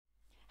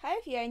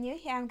if you are new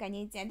here, I'm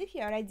Kaniti, and if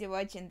you're already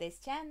watching this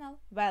channel,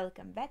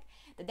 welcome back.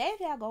 Today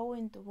we are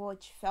going to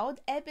watch third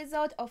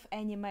episode of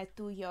anime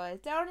To Your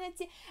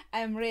Eternity.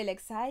 I'm really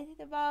excited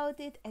about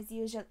it. As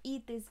usual,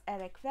 it is a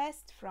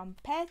request from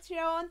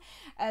Patreon,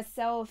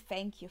 so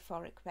thank you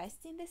for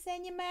requesting this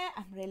anime.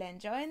 I'm really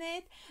enjoying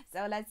it.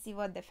 So let's see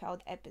what the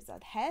third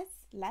episode has.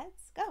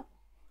 Let's go.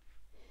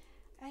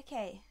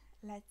 Okay,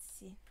 let's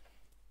see.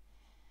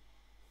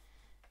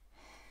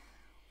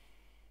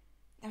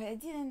 I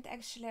didn't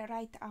actually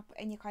write up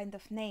any kind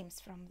of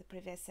names from the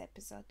previous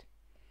episode.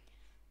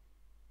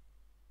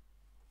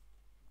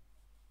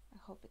 I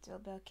hope it will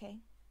be okay.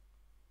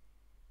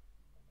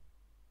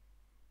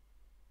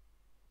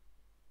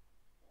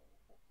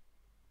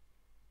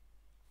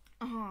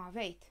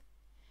 Wait.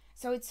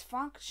 So its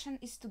function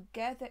is to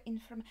gather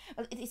information.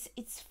 Well, it is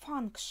its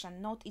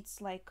function, not its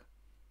like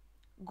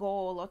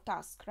goal or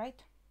task,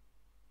 right?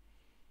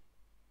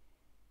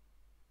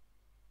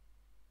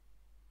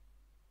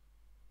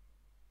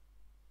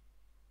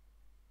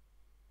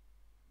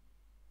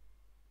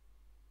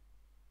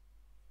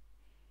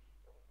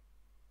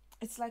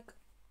 It's like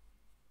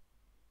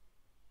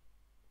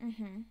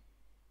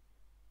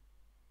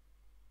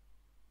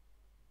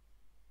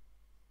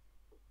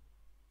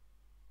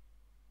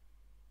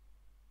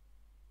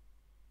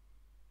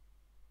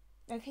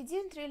like he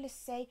didn't really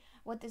say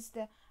what is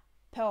the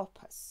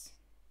purpose,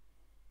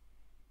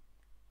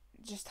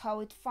 just how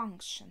it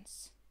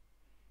functions.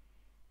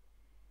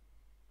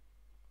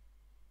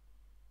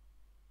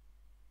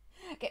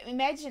 Okay,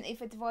 imagine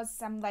if it was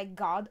some like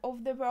god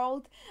of the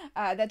world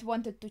that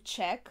wanted to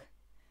check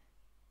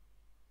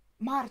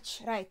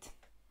March, right?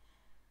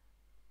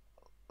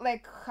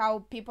 Like how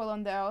people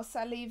on the earth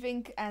are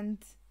living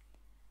and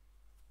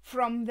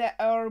from the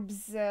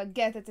herbs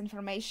get that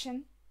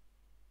information,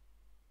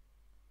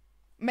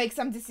 make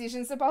some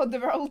decisions about the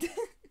world.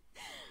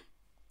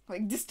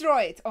 Like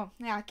destroy it. Oh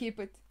yeah, keep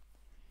it.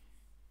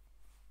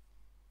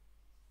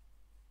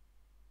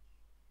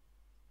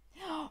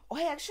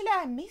 Oh, actually,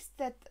 I missed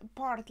that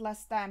part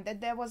last time. That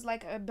there was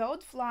like a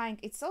bird flying.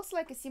 It's also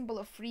like a symbol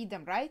of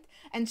freedom, right?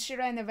 And she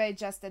ran away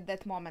just at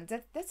that moment.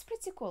 That's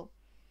pretty cool.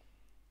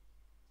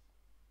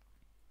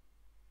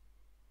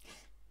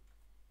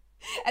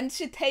 And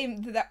she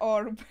tamed the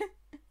orb.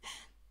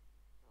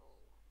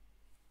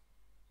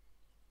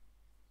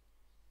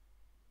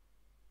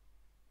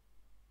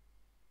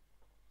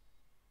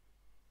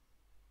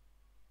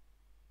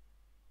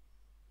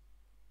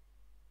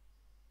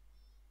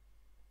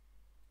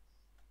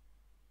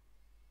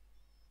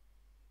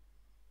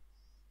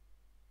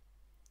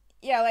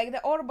 Yeah, like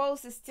the orb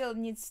also still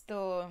needs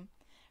to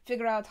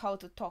figure out how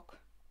to talk.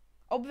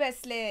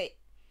 Obviously,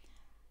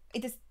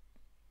 it is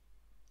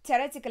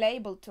theoretically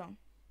able to.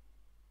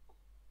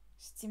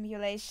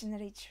 Stimulation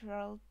rich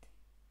world.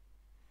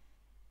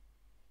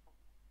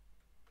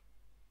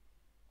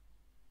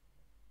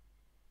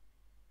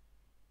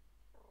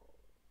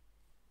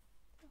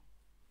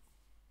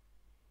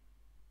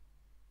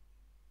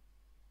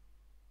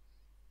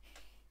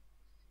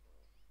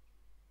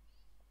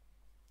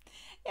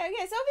 Yeah,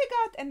 okay, so we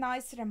got a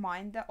nice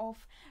reminder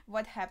of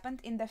what happened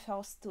in the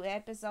first two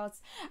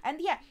episodes. And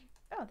yeah,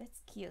 oh,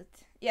 that's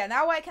cute. Yeah,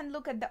 now I can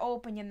look at the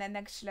opening and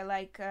actually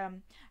like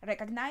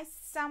recognize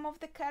some of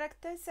the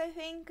characters. I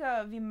think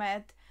we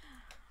met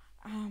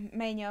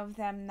many of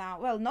them now.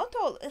 Well, not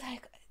all,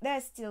 like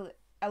there's still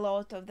a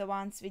lot of the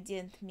ones we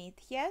didn't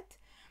meet yet.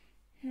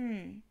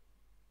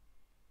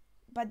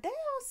 But there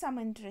are some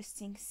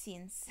interesting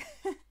scenes.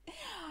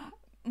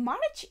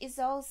 March is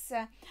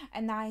also a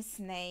nice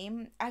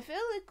name. I feel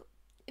like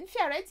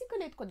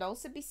theoretically it could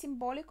also be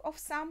symbolic of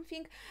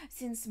something,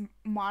 since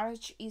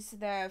March is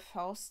the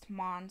first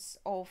month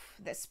of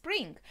the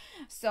spring,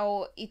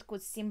 so it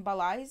could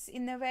symbolize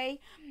in a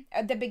way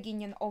the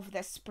beginning of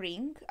the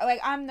spring. Like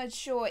I'm not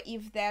sure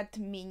if that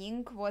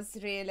meaning was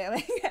really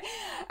like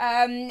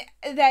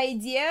the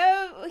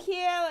idea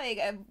here,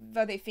 like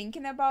were they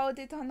thinking about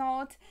it or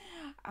not,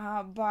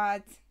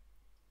 but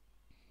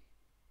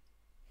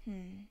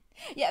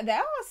yeah, there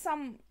are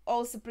some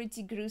also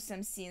pretty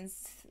gruesome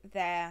scenes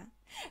there.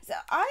 So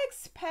I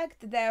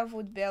expect there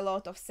would be a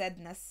lot of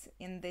sadness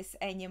in this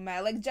anime,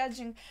 like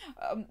judging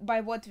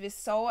by what we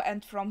saw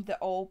and from the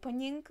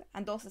opening,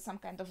 and also some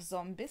kind of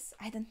zombies.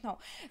 I don't know.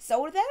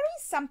 So there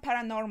is some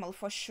paranormal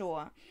for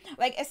sure.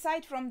 Like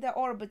aside from the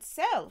orb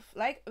itself,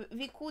 like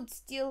we could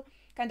still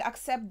kind of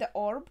accept the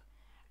orb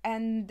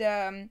and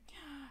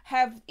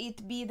have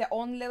it be the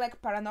only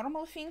like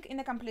paranormal thing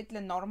in a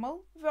completely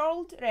normal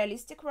world,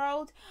 realistic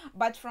world.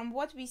 But from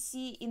what we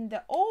see in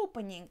the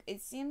opening, it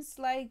seems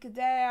like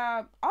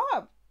there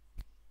are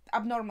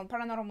abnormal,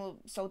 paranormal,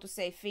 so to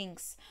say,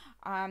 things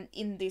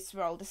in this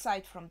world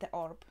aside from the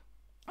orb.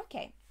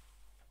 Okay.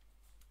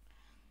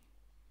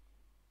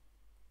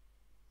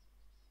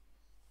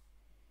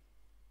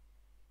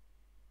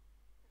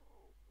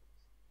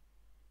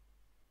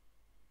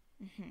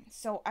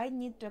 So I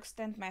need to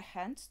extend my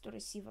hands to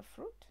receive a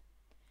fruit.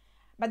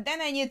 But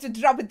then I need to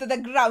drop it to the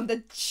ground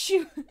and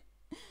chew.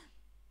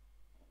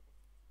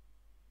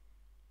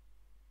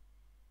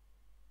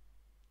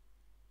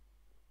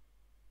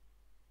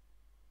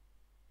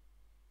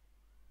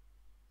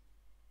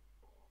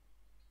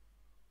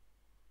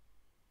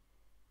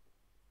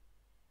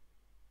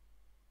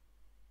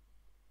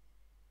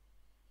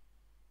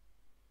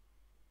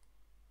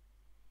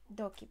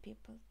 Doki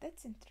people.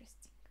 That's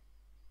interesting.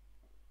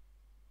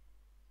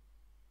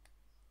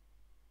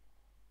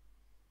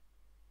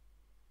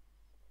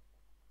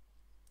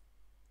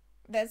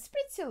 That's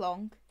pretty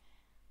long.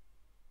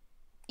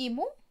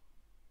 Imu?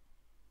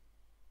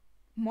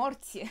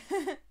 Morty.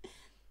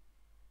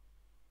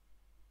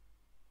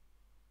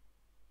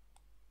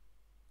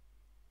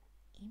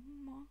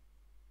 Immo.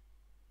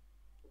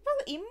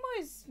 Well, Immo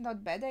is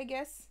not bad, I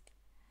guess.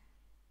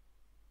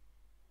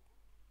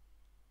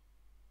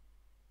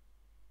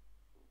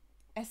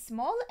 A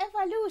small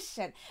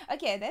evolution.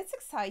 Okay, that's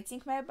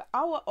exciting. Maybe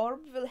our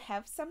orb will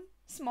have some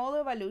small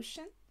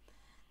evolution.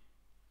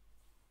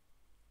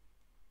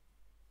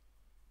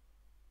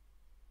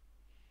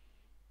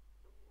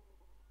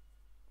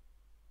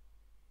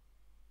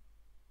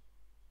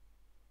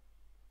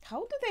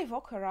 How do they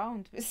walk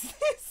around with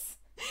this?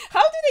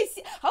 How do they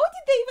see? How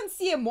did they even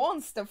see a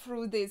monster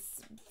through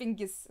this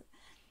thingies?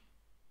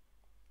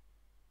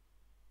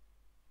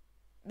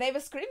 They were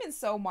screaming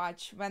so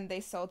much when they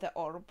saw the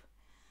orb.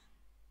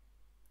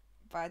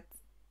 But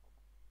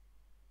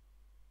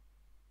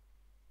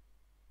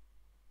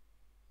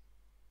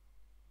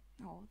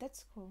oh,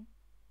 that's cool.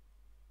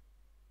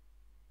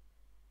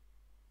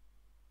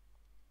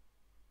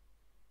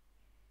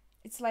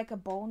 It's like a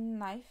bone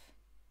knife.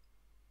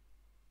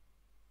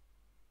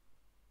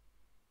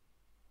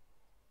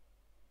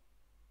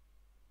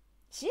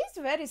 She's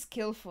very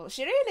skillful.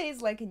 She really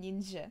is like a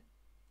ninja.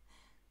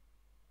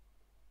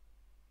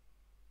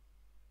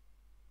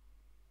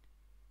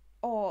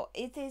 Oh,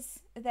 it is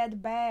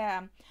that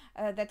bear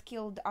that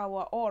killed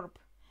our orb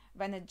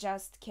when it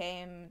just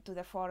came to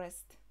the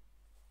forest.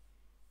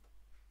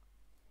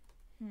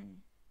 Hmm.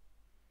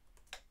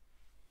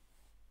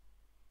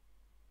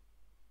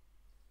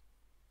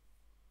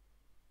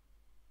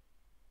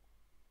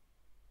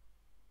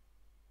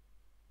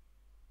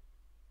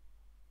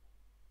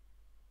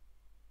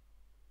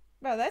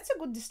 Well, that's a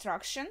good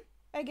distraction,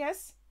 I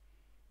guess.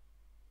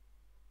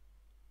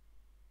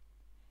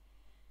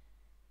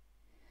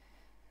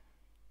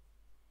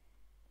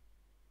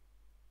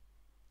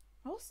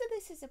 Also,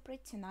 this is a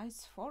pretty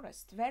nice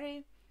forest.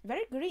 Very,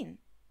 very green.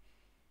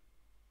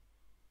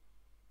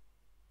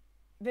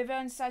 We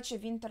were in such a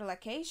winter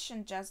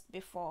location just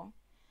before,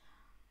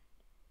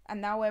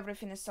 and now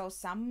everything is so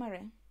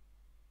summery.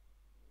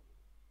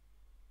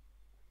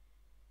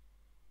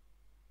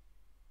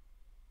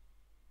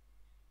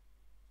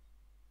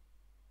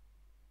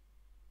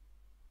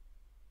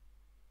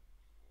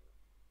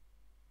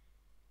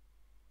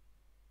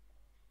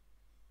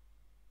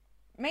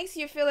 Makes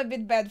you feel a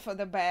bit bad for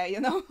the bear, you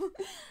know?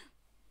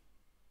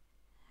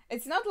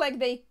 It's not like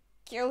they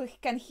kill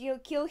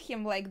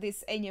him like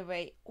this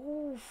anyway.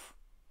 Oof.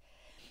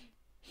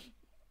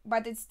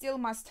 But it still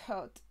must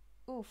hurt.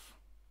 Oof.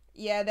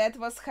 Yeah, that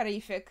was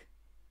horrific.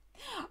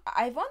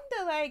 I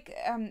wonder, like,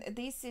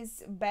 this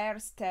is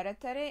Bear's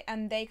territory,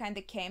 and they kind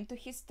of came to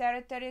his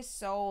territory,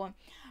 so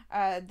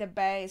the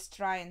bear is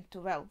trying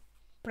to, well,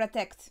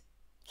 protect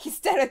his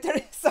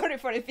territory. Sorry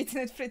for repeating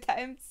it 3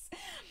 times.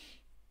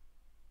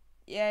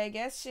 Yeah, I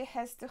guess she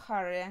has to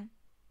hurry.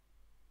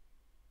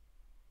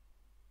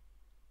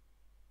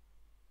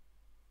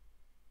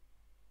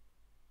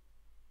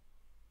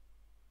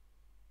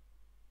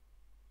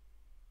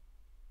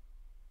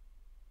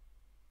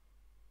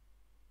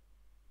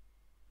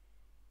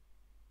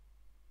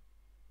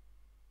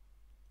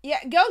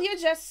 Yeah, girl, you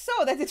just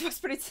saw that it was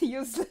pretty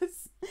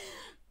useless.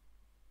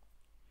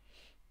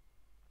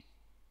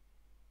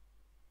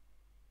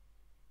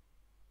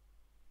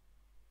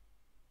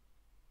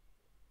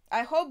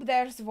 I hope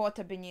there's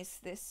water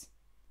beneath this.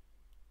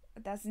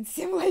 It doesn't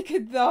seem like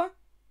it though.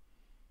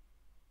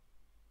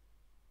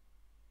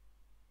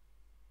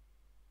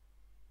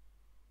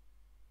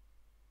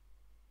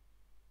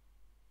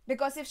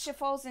 Because if she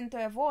falls into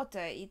the water,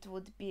 it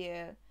would be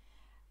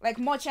like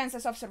more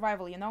chances of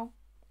survival, you know?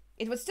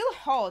 It would still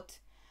hurt,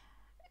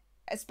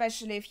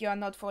 especially if you are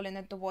not falling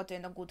into water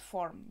in a good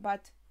form.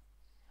 But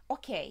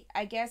okay,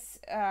 I guess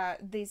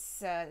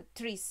these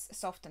trees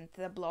softened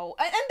the blow.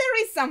 And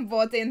there is some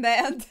water in the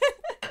end.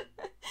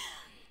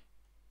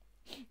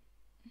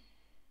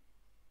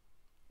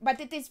 But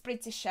it is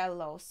pretty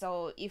shallow,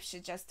 so if she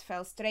just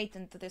fell straight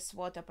into this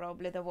water,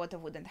 probably the water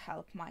wouldn't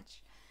help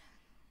much.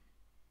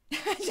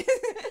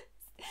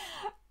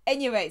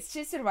 Anyways,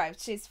 she survived.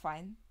 She's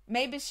fine.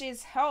 Maybe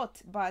she's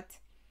hurt, but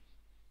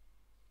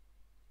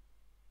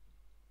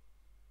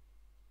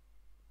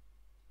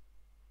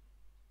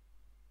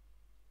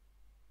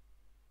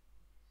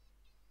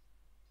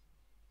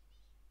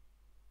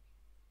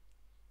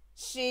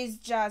she's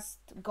just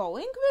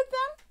going with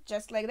them,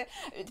 just like that.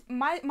 It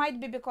might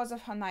be because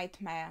of her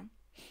nightmare.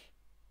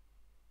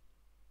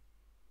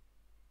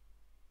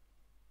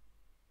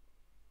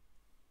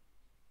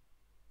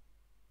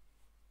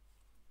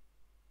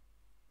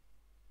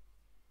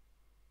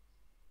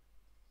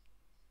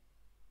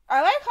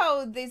 I like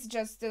how this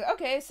just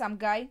okay, some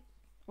guy,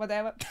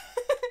 whatever.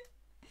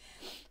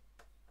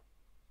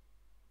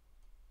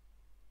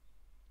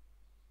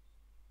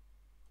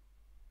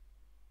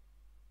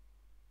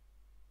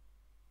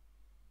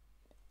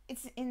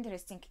 it's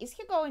interesting. Is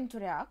he going to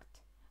react?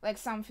 Like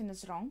something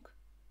is wrong?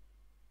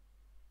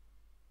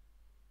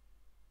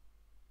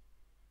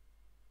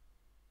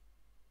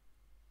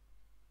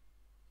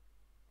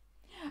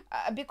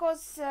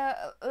 Because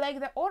like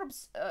the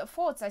orb's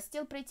thoughts are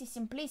still pretty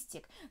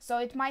simplistic, so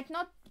it might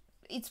not,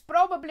 it's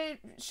probably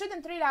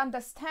shouldn't really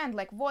understand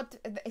like what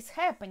is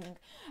happening,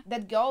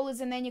 that girl is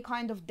in any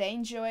kind of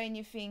danger or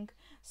anything.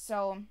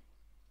 So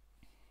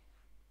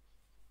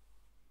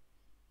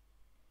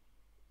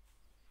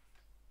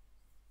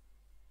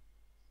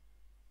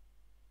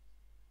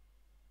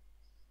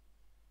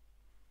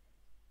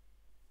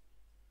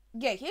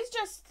yeah, he's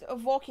just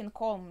walking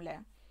calmly.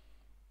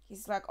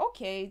 He's like,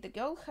 okay, the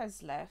girl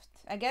has left,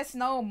 I guess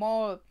no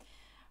more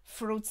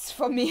fruits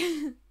for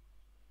me.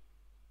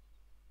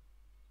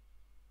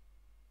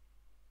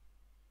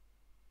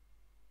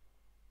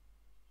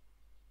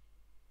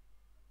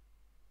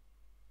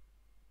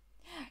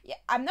 Yeah,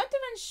 I'm not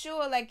even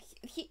sure, like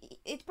he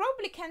it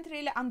probably can't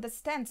really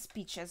understand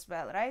speech as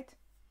well, right?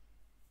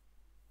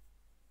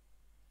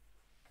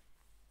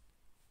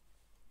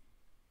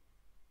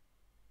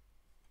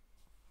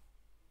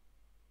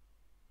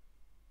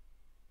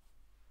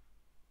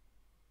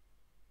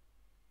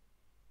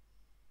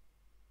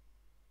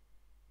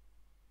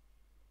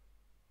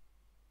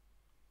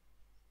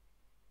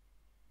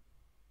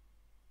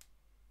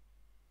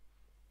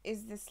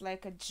 Is this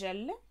like a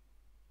jelly?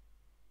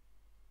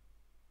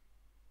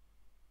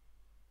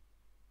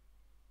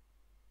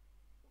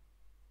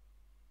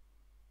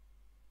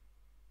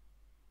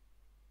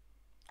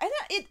 I know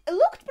it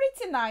looked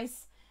pretty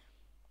nice.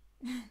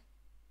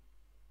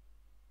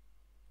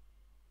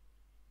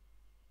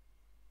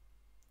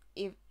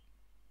 If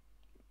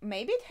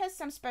maybe it has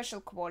some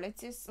special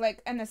qualities,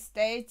 like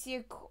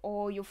anesthetic,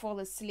 or you fall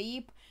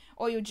asleep,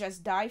 or you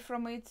just die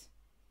from it.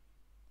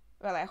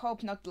 Well, I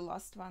hope not the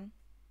last one.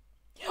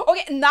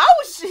 Okay, now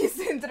she's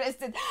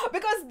interested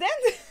because then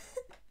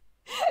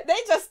they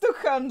just took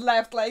her and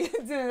left, like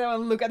didn't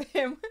even look at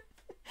him.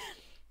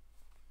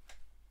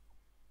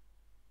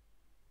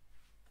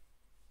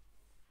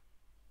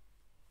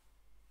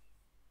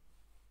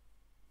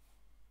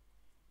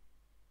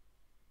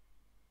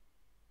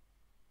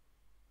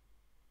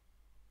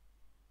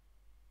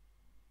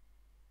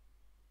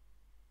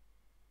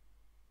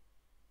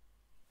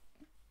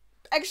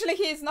 Actually,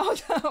 he is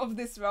not of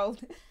this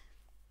world.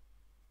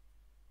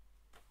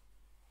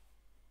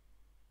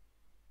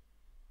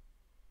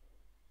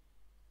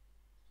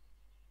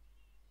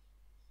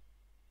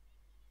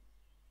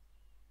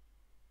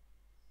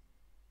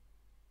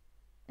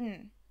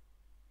 Mm.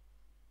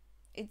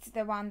 It's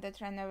the one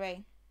that ran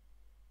away.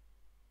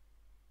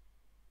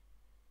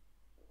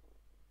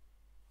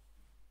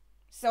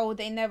 So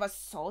they never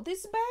saw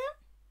this bear?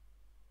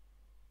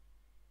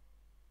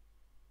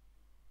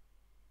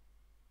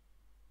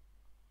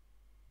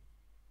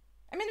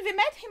 I mean, we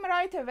met him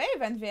right away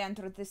when we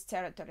entered this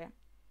territory.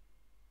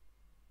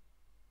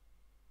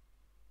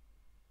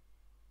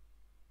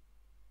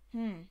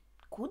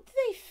 Could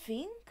they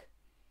think?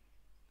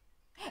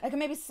 Like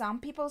maybe some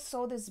people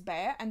saw this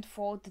bear and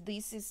thought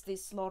this is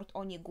this Lord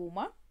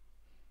Oniguma?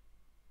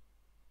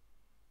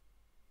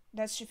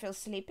 Does she feel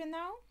sleepy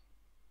now?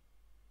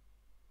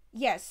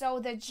 Yeah, so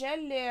the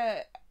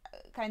jelly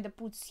kind of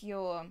puts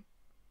you...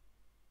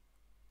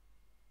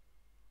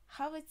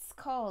 How it's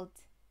called?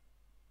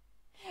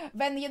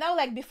 When, you know,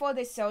 like before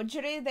the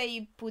surgery,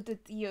 they put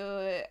it you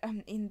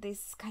in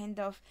this kind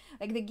of...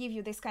 Like they give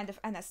you this kind of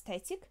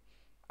anesthetic.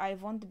 I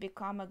won't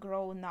become a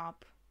grown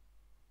up.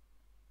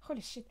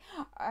 Holy shit.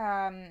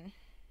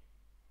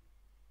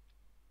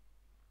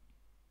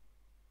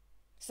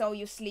 So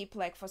you sleep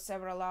like for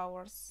several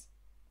hours.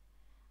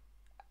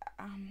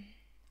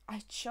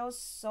 I chose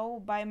so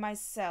by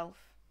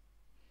myself.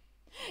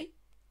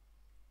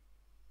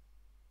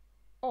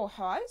 Oh,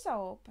 her eyes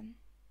are open.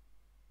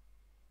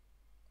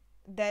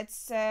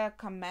 That's a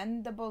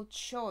commendable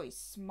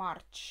choice,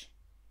 March.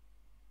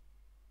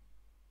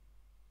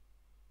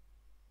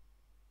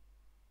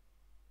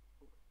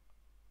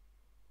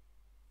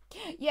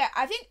 Yeah,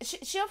 I think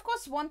she of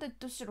course wanted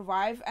to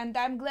survive, and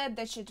I'm glad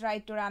that she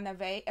tried to run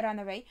away.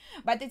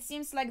 But it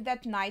seems like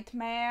that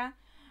nightmare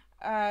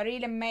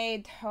really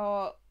made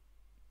her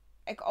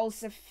like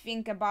also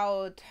think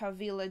about her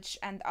village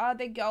and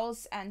other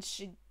girls, and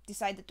she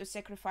decided to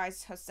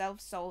sacrifice herself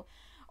so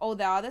all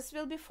the others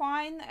will be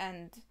fine,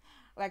 and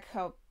like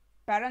her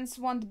parents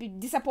won't be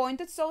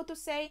disappointed, so to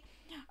say.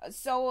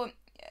 So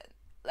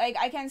like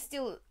I can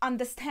still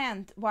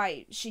understand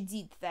why she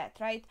did that,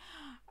 right?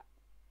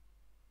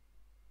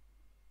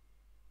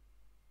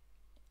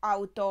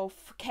 Out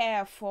of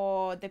care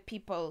for the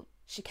people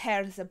she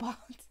cares about.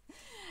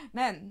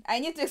 Man, I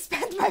need to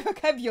expand my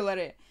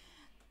vocabulary.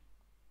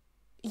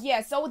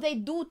 Yeah, so they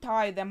do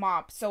tie them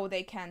up so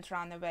they can't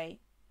run away.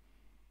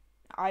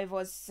 I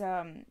was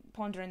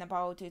pondering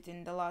about it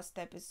in the last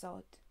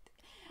episode.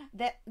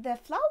 The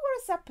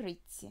flowers are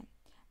pretty.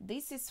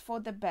 This is for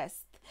the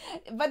best.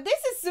 But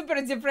this is super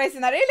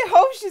depressing. I really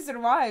hope she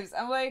survives.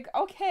 I'm like,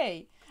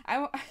 okay.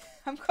 I'm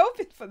I'm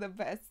hoping for the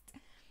best.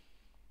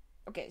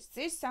 Okay,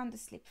 so she's sound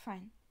asleep.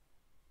 Fine.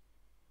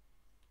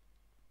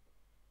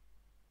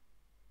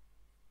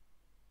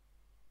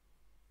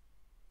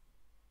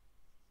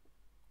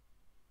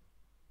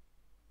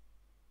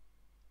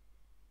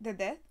 The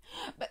death?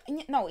 But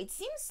no, it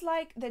seems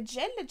like the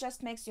jelly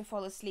just makes you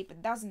fall asleep.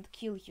 It doesn't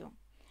kill you.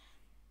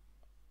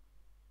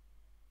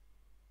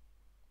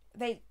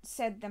 They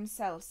said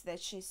themselves that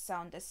she's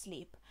sound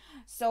asleep.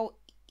 So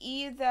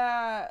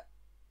either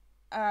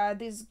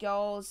these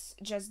girls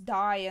just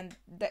die and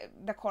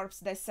the corpse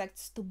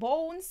dissects to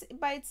bones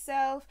by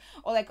itself,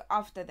 or like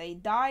after they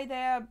die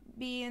they're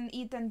being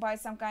eaten by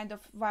some kind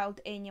of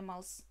wild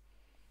animals,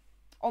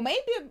 or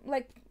maybe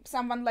like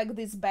someone like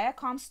this bear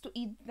comes to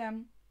eat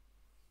them.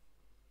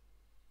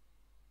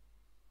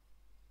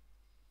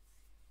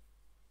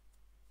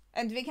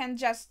 And we can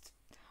just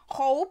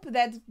hope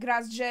that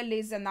grass jelly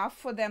is enough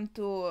for them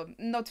to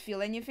not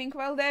feel anything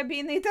while they're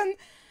being eaten.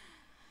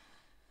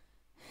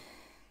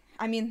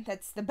 I mean,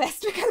 that's the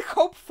best we can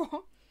hope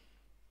for.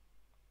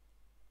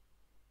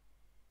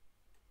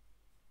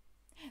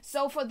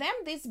 So for them,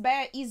 this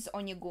bear is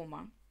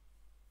Oniguma.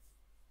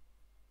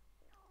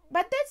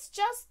 But that's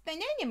just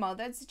an animal,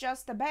 that's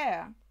just a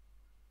bear.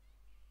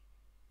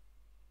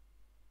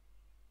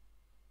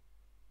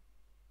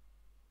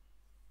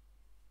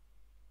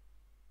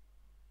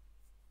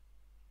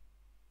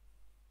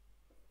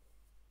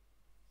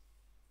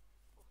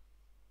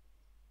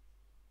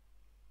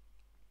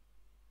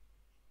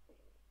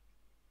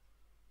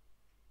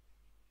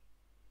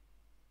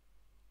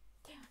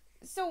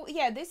 So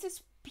yeah, this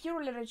is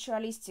purely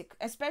ritualistic,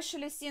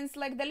 especially since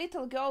like the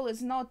little girl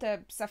is not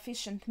a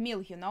sufficient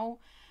meal, you know.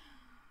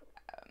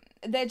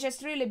 They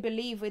just really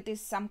believe it is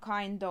some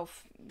kind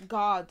of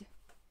god.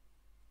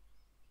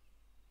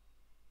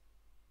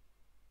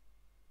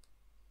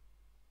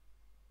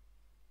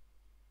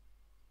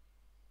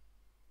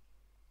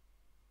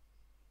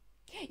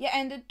 Yeah,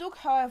 and it took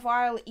her a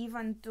while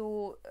even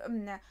to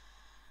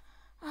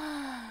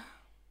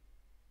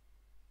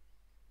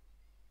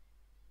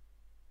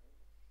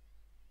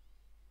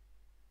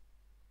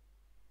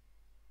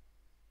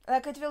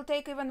like it will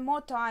take even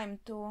more time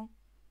to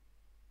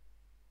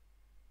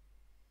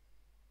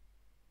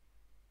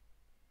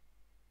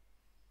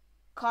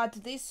cut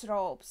these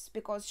ropes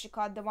because she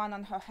cut the one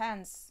on her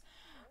hands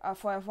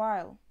for a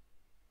while.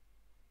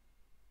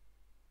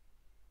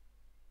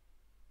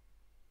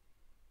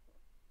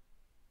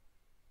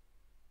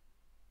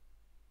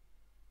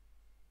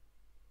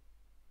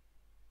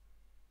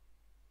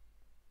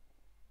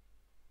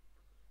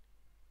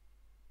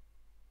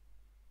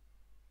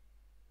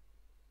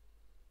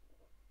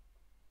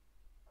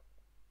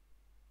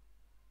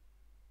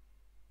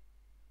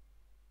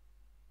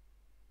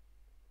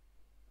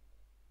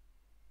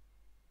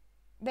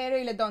 They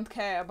really don't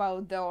care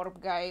about the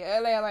orb guy.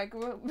 They're like,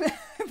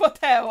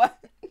 whatever.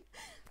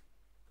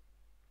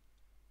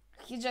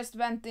 He just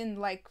went in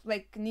like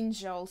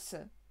ninja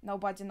also.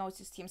 Nobody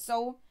noticed him.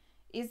 So,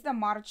 is the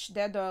March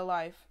dead or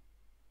alive?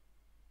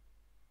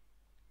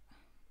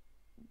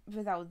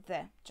 Without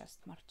the,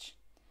 just March.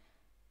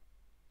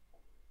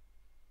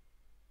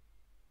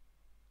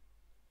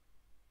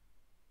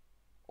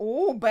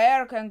 Oh,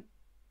 bear can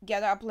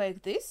get up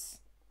like this?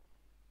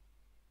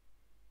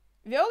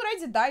 We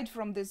already died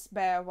from this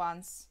bear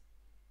once.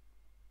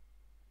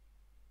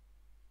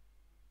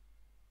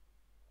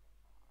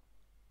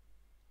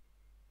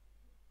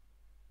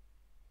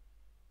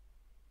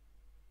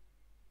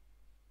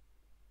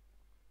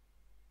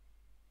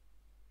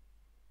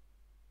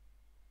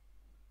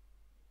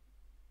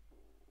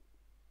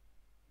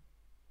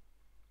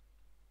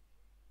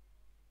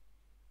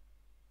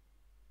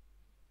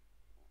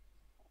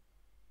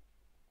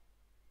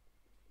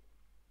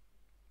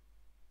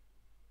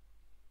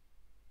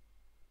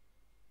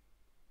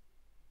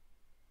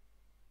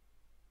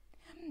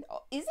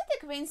 Is it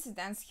a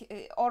coincidence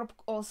Orb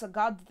also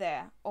got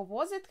there? Or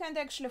was it kind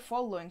of actually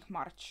following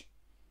March?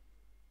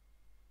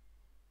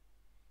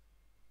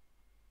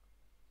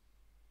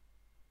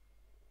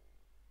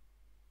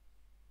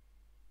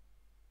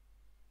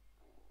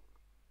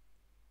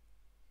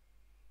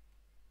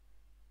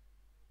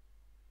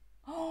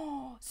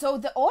 Oh, so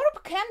the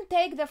orb can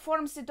take the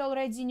forms it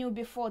already knew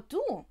before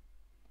too.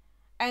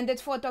 And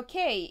it thought,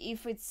 okay,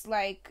 if it's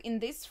like in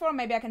this form,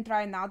 maybe I can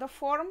try another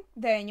form,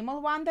 the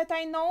animal one that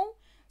I know.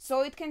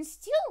 So it can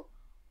still.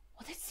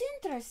 Oh, that's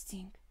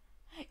interesting.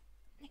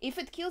 If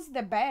it kills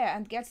the bear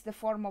and gets the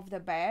form of the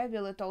bear,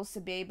 will it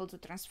also be able to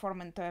transform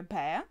into a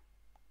bear?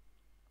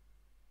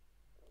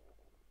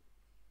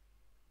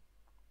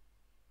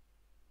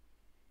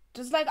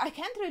 Just like I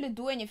can't really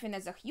do anything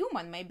as a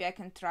human, maybe I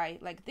can try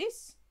like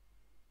this.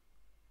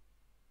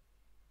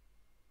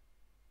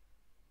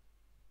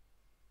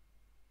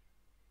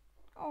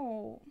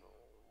 Oh.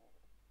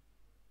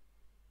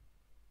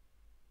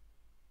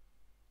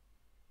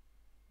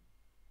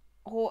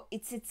 Oh,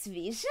 it's its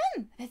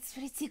vision? That's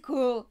pretty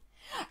cool.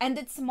 And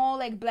it's more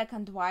like black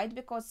and white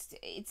because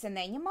it's an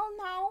animal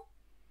now.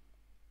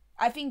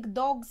 I think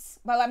dogs,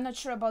 well, I'm not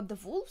sure about the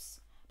wolves,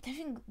 but I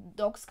think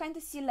dogs kind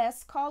of see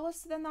less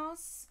colors than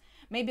us.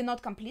 Maybe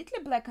not completely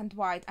black and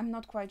white. I'm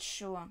not quite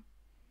sure.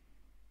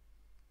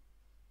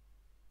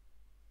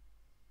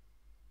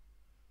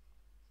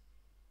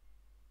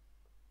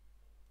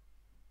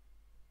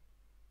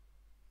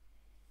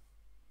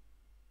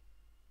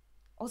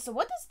 Also,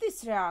 what is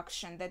this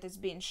reaction that is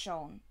being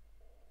shown?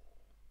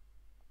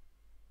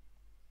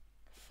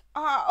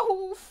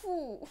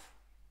 Oh,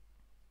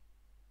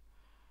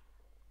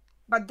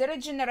 but the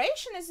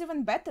regeneration is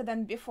even better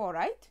than before,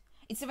 right?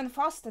 It's even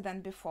faster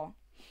than before.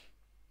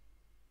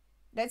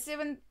 That's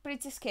even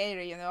pretty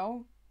scary, you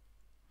know?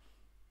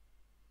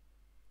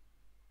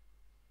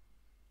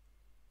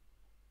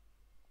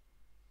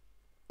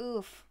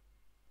 Oof.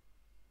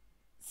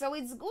 So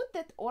it's good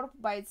that orb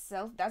by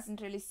itself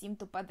doesn't really seem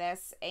to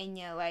possess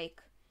any,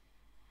 like,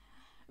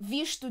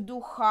 wish to do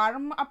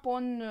harm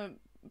upon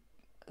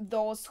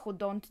those who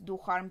don't do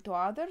harm to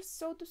others,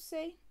 so to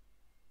say.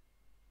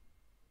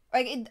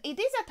 Like, it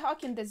is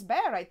attacking this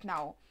bear right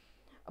now,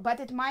 but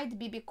it might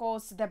be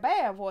because the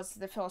bear was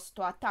the first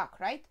to attack,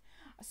 right?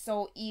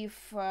 So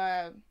if,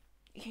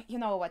 you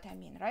know what I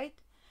mean, right?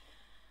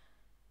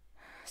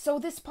 So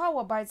this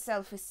power by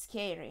itself is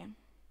scary.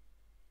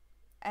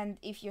 And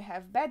if you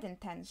have bad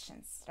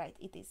intentions, right,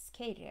 it is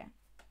scarier.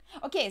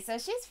 Okay, so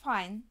she's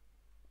fine,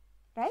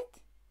 right?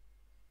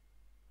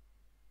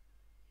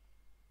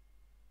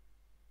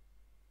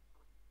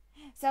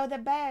 So the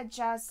bear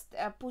just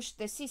pushed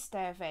the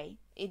sister away.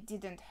 It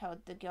didn't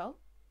hurt the girl.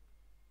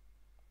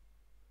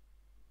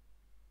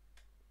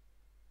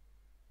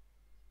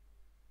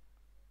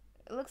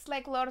 It looks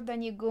like Lord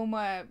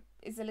Oniguma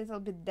is a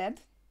little bit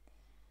dead.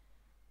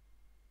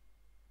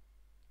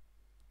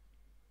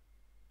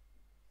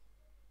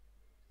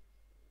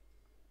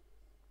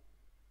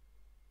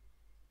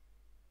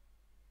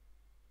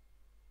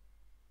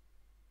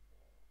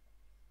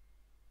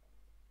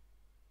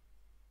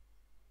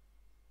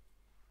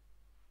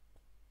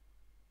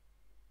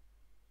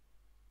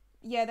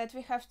 Yeah, that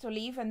we have to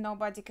leave and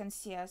nobody can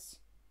see us.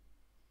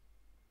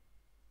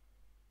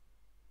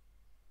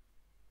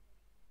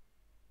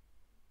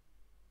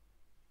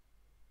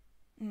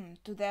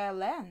 To their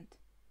land.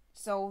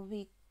 So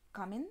we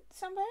come in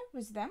somewhere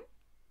with them?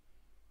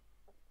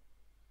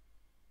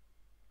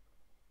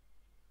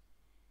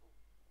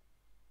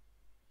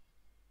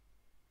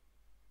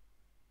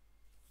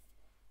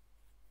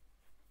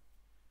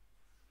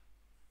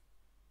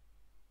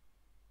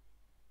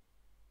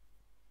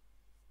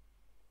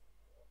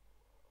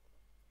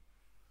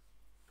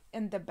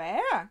 And the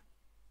bear?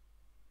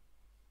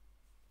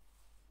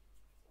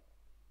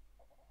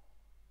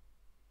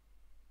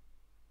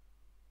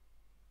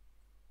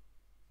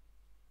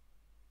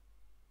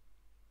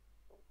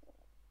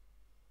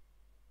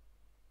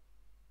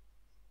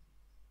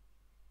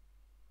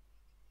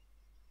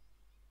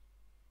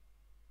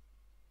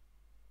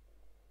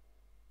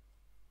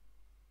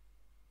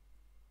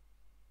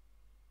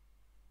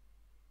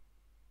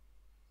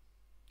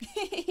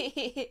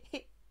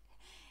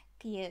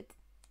 Cute.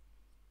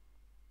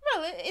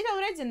 Well, it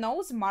already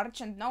knows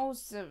March and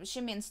knows she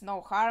means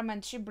no harm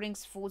and she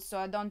brings food, so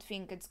I don't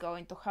think it's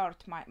going to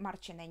hurt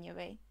March in any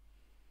way.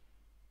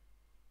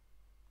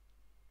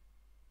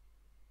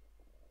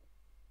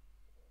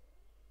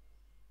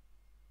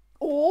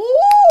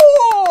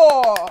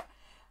 Oh!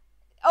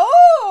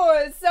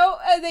 Oh, so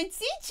the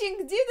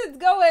teaching didn't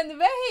go in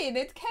vain.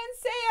 It can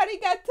say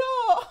arigato.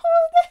 Oh,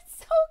 that's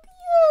so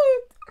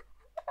cute.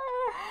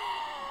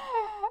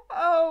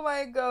 Oh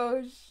my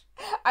gosh.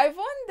 I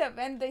wonder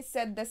when they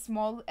said the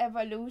small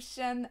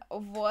evolution,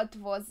 what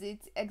was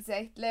it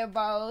exactly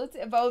about?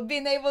 About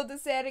being able to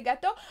say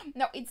arigato?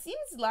 No, it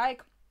seems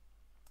like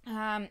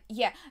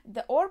yeah,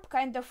 the orb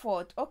kind of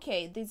thought,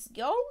 okay, this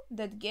girl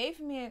that gave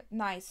me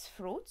nice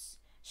fruits,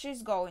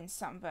 she's going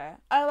somewhere.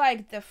 I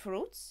like the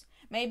fruits.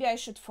 Maybe I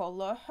should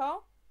follow her.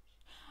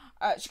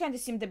 She kind of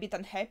seemed a bit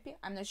unhappy.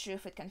 I'm not sure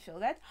if it can feel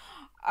that.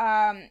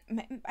 I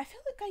feel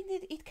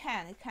like it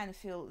can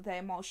feel the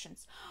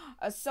emotions.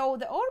 So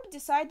the orb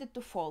decided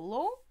to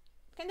follow.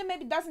 Kind of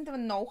maybe doesn't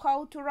even know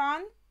how to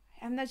run.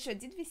 I'm not sure.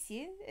 Did we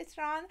see it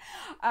run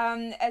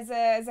as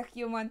a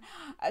human?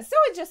 So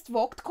it just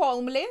walked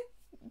calmly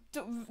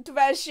to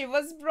where she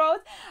was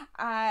brought,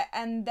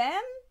 and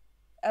then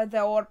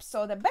the orb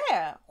saw the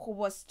bear who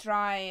was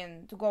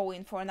trying to go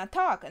in for an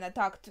attack and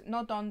attacked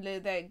not only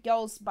the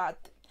girls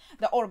but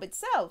the orb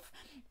itself.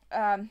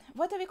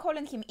 What are we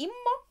calling him? Immo?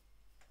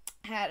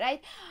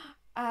 Right?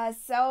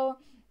 So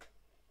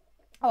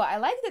oh, I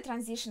like the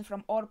transition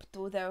from orb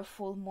to the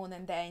full moon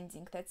and the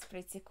ending. That's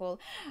pretty cool.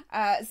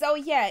 So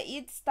yeah,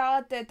 it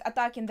started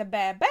attacking the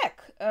bear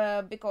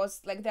back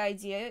because like the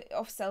idea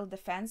of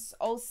self-defense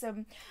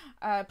also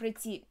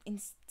pretty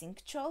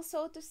instinctual,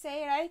 so to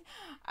say, right?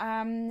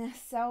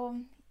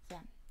 So yeah,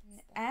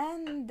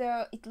 and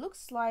it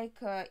looks like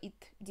it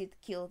did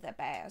kill the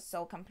bear,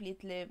 so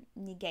completely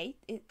negate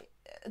it.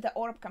 the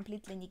orb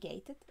completely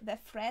negated the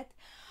threat.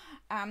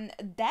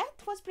 That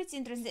was pretty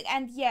interesting,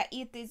 and yeah,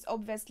 it is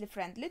obviously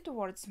friendly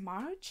towards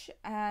March,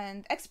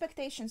 and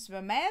expectations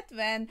were met.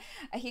 When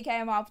he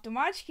came up to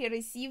March, he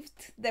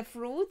received the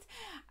fruit,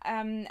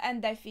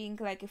 and I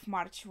think like if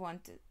March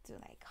wanted to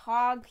like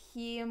hug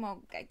him or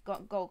like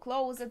go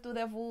closer to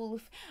the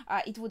wolf,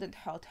 it wouldn't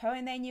hurt her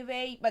in any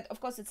way. But of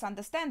course it's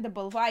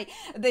understandable why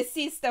the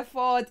sister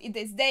thought it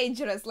is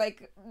dangerous,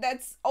 like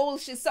that's all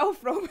she saw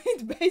from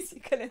it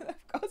basically, and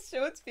of course she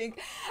would think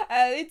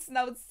it's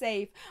not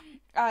safe.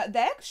 The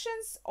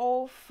actions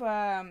of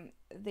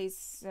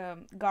this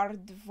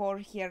guard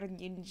warrior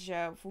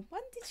ninja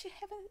woman, did she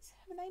have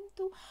a name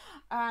too?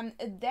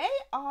 They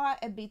are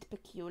a bit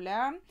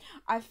peculiar.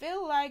 I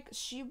feel like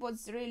she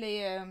was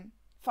really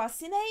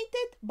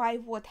fascinated by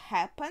what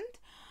happened.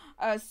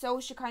 So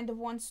she kind of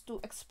wants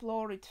to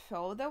explore it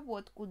further.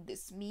 What could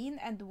this mean,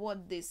 and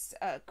what this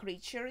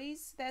creature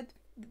is that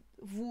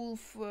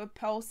wolf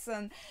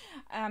person,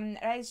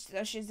 right?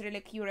 She's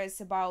really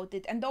curious about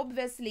it, and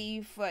obviously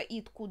if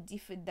it could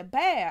defeat the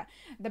bear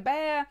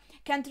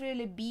can't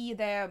really be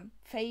the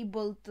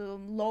fabled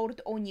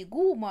Lord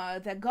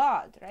Oniguma, the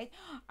god, right?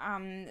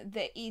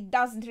 It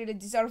doesn't really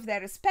deserve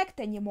their respect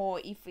anymore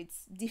if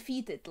it's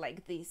defeated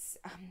like this.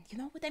 You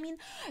know what I mean?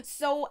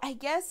 So I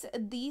guess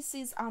this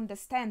is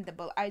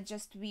understandable. I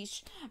just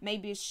wish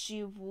maybe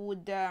she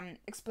would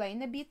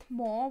explain a bit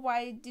more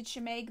why did she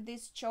make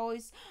this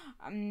choice,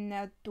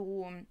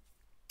 to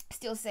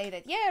still say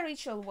that yeah,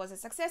 ritual was a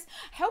success.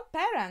 Her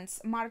parents,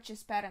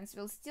 March's parents,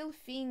 will still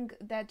think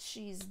that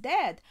she's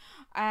dead,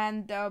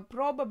 and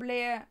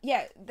probably,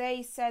 yeah,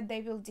 they said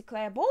they will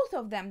declare both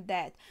of them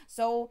dead.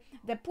 So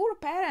the poor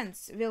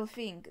parents will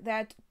think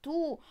that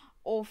two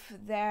of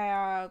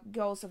their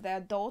girls, of their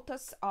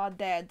daughters, are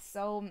dead.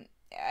 So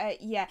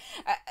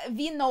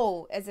we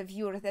know as a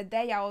viewer that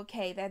they are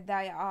okay, that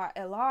they are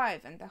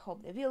alive, and I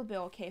hope they will be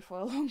okay for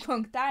a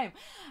long time.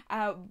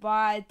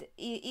 But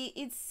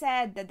it's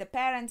sad that the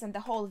parents and the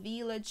whole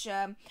village,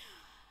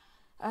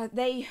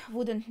 they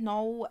wouldn't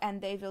know, and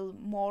they will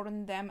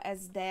mourn them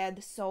as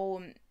dead.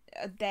 So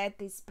that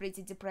is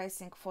pretty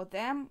depressing for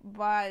them.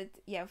 But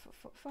yeah,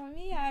 for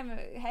me, I'm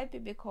happy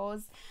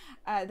because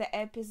the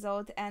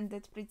episode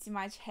ended pretty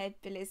much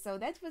happily. So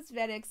that was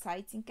very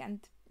exciting and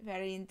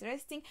very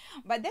interesting.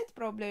 But that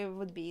probably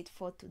would be it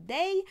for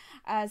today.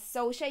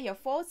 So share your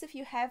thoughts if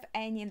you have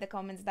any in the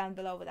comments down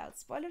below, without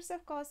spoilers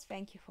of course.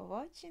 Thank you for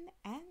watching,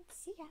 and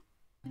see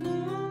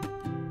ya.